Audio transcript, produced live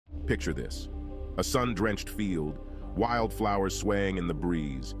Picture this: a sun-drenched field, wildflowers swaying in the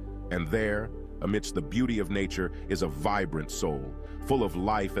breeze, and there, amidst the beauty of nature, is a vibrant soul, full of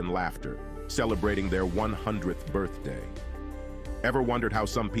life and laughter, celebrating their 100th birthday. Ever wondered how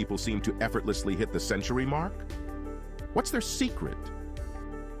some people seem to effortlessly hit the century mark? What's their secret?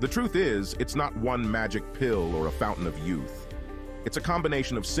 The truth is, it's not one magic pill or a fountain of youth. It's a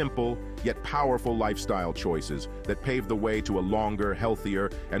combination of simple, yet powerful lifestyle choices that pave the way to a longer, healthier,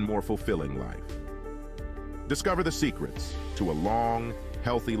 and more fulfilling life. Discover the secrets to a long,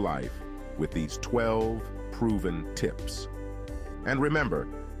 healthy life with these 12 proven tips. And remember,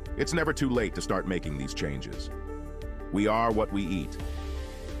 it's never too late to start making these changes. We are what we eat.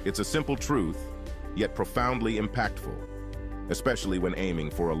 It's a simple truth, yet profoundly impactful, especially when aiming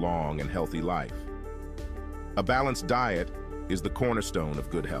for a long and healthy life. A balanced diet is the cornerstone of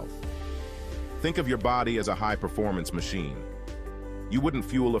good health. Think of your body as a high-performance machine. You wouldn't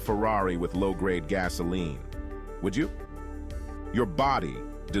fuel a Ferrari with low-grade gasoline, would you? Your body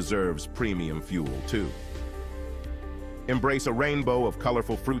deserves premium fuel, too. Embrace a rainbow of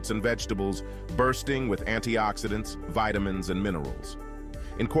colorful fruits and vegetables bursting with antioxidants, vitamins, and minerals.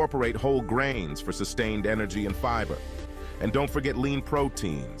 Incorporate whole grains for sustained energy and fiber. And don't forget lean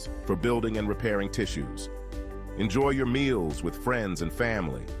proteins for building and repairing tissues. Enjoy your meals with friends and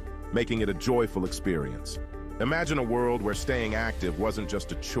family, making it a joyful experience. Imagine a world where staying active wasn't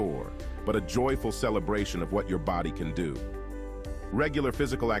just a chore, but a joyful celebration of what your body can do. Regular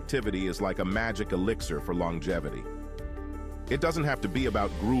physical activity is like a magic elixir for longevity. It doesn't have to be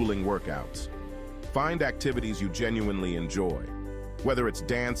about grueling workouts. Find activities you genuinely enjoy, whether it's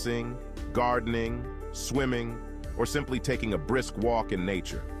dancing, gardening, swimming, or simply taking a brisk walk in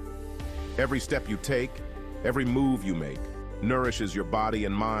nature. Every step you take, every move you make, nourishes your body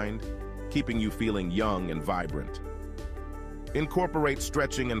and mind, keeping you feeling young and vibrant. Incorporate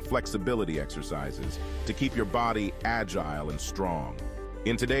stretching and flexibility exercises to keep your body agile and strong.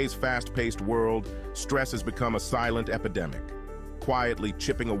 In today's fast-paced world, stress has become a silent epidemic, quietly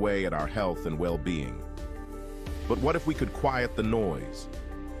chipping away at our health and well-being. But what if we could quiet the noise,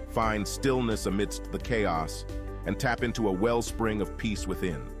 find stillness amidst the chaos, and tap into a wellspring of peace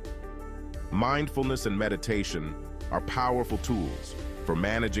within? Mindfulness and meditation are powerful tools for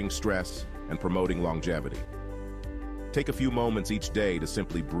managing stress and promoting longevity. Take a few moments each day to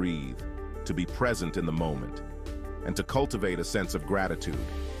simply breathe, to be present in the moment, and to cultivate a sense of gratitude.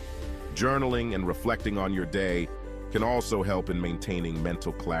 Journaling and reflecting on your day can also help in maintaining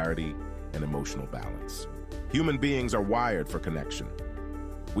mental clarity and emotional balance. Human beings are wired for connection.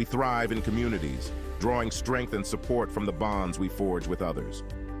 We thrive in communities, drawing strength and support from the bonds we forge with others.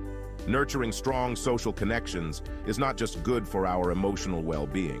 Nurturing strong social connections is not just good for our emotional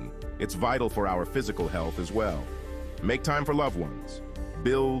well-being, it's vital for our physical health as well. Make time for loved ones,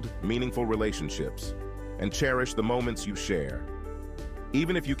 build meaningful relationships, and cherish the moments you share.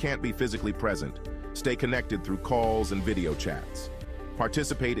 Even if you can't be physically present, stay connected through calls and video chats.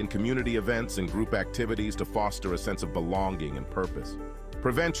 Participate in community events and group activities to foster a sense of belonging and purpose.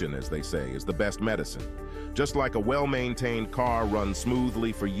 Prevention, as they say, is the best medicine. Just like a well-maintained car runs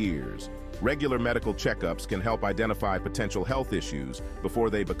smoothly for years, regular medical checkups can help identify potential health issues before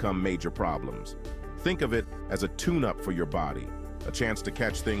they become major problems. Think of it as a tune-up for your body, a chance to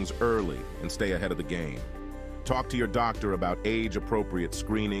catch things early and stay ahead of the game. Talk to your doctor about age-appropriate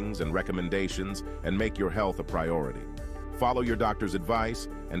screenings and recommendations and make your health a priority. Follow your doctor's advice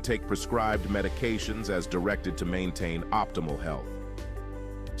and take prescribed medications as directed to maintain optimal health.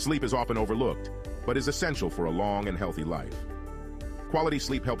 Sleep is often overlooked, but is essential for a long and healthy life. Quality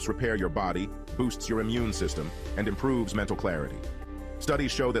sleep helps repair your body, boosts your immune system, and improves mental clarity.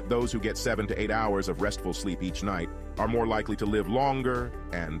 Studies show that those who get 7 to 8 hours of restful sleep each night are more likely to live longer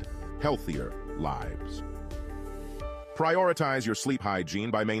and healthier lives. Prioritize your sleep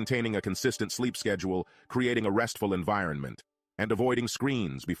hygiene by maintaining a consistent sleep schedule, creating a restful environment, and avoiding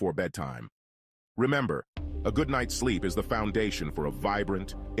screens before bedtime. Remember, a good night's sleep is the foundation for a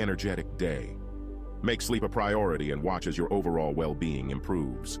vibrant, energetic day. Make sleep a priority and watch as your overall well-being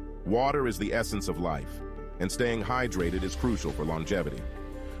improves. Water is the essence of life, and staying hydrated is crucial for longevity.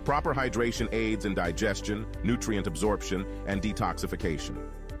 Proper hydration aids in digestion, nutrient absorption, and detoxification.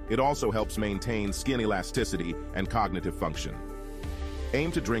 It also helps maintain skin elasticity and cognitive function.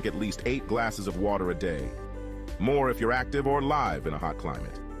 Aim to drink at least 8 glasses of water a day, more if you're active or live in a hot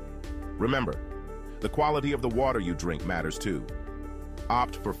climate. Remember, the quality of the water you drink matters too.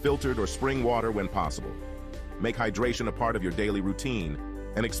 Opt for filtered or spring water when possible. Make hydration a part of your daily routine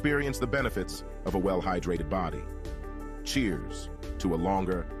and experience the benefits of a well-hydrated body. Cheers to a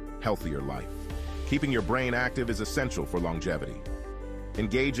longer, healthier life. Keeping your brain active is essential for longevity.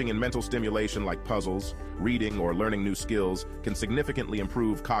 Engaging in mental stimulation like puzzles, reading, or learning new skills can significantly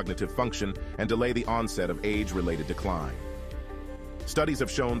improve cognitive function and delay the onset of age-related decline. Studies have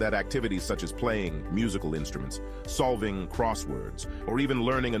shown that activities such as playing musical instruments, solving crosswords, or even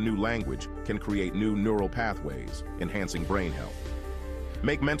learning a new language can create new neural pathways, enhancing brain health.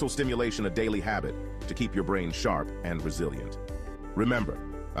 Make mental stimulation a daily habit to keep your brain sharp and resilient. Remember,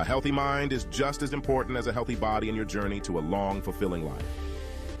 a healthy mind is just as important as a healthy body in your journey to a long, fulfilling life.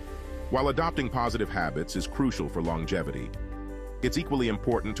 While adopting positive habits is crucial for longevity, it's equally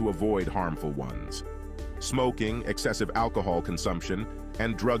important to avoid harmful ones. Smoking, excessive alcohol consumption,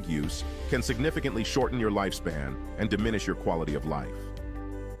 and drug use can significantly shorten your lifespan and diminish your quality of life.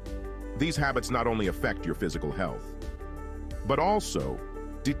 These habits not only affect your physical health, but also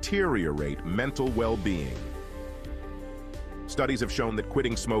deteriorate mental well-being. Studies have shown that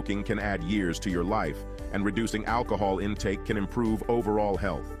quitting smoking can add years to your life, and reducing alcohol intake can improve overall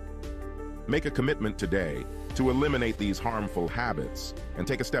health. Make a commitment today to eliminate these harmful habits and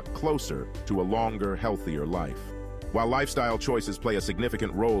take a step closer to a longer, healthier life. While lifestyle choices play a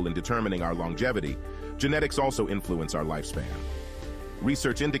significant role in determining our longevity, genetics also influence our lifespan.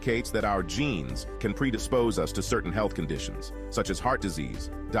 Research indicates that our genes can predispose us to certain health conditions, such as heart disease,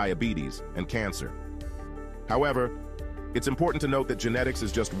 diabetes, and cancer. However, it's important to note that genetics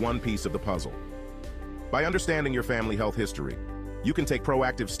is just one piece of the puzzle. By understanding your family health history, you can take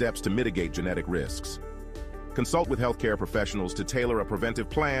proactive steps to mitigate genetic risks. Consult with healthcare professionals to tailor a preventive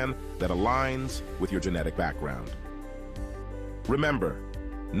plan that aligns with your genetic background. Remember,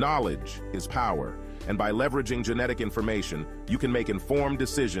 knowledge is power, and by leveraging genetic information, you can make informed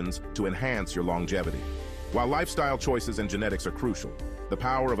decisions to enhance your longevity. While lifestyle choices and genetics are crucial, the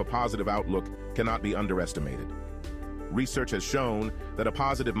power of a positive outlook cannot be underestimated. Research has shown that a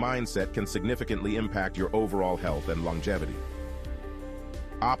positive mindset can significantly impact your overall health and longevity.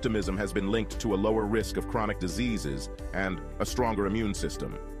 Optimism has been linked to a lower risk of chronic diseases and a stronger immune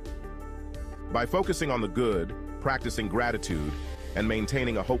system. By focusing on the good, practicing gratitude, and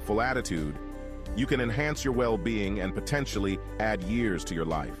maintaining a hopeful attitude, you can enhance your well-being and potentially add years to your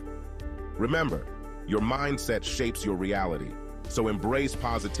life. Remember, your mindset shapes your reality, so embrace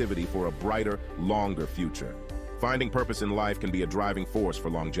positivity for a brighter, longer future. Finding purpose in life can be a driving force for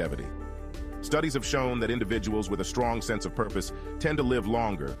longevity. Studies have shown that individuals with a strong sense of purpose tend to live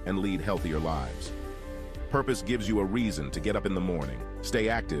longer and lead healthier lives. Purpose gives you a reason to get up in the morning, stay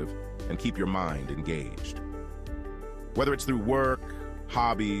active, and keep your mind engaged. Whether it's through work,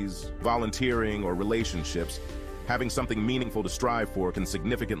 hobbies, volunteering, or relationships, having something meaningful to strive for can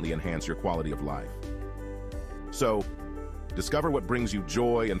significantly enhance your quality of life. So, discover what brings you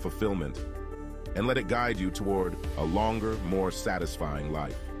joy and fulfillment, and let it guide you toward a longer, more satisfying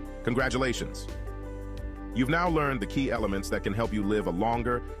life. Congratulations! You've now learned the key elements that can help you live a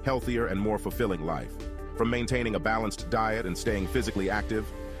longer, healthier, and more fulfilling life. From maintaining a balanced diet and staying physically active,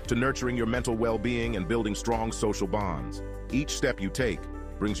 to nurturing your mental well-being and building strong social bonds, each step you take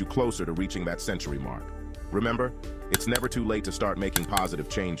brings you closer to reaching that century mark. Remember, it's never too late to start making positive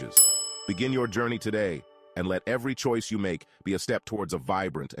changes. Begin your journey today, and let every choice you make be a step towards a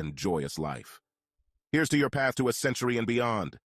vibrant and joyous life. Here's to your path to a century and beyond.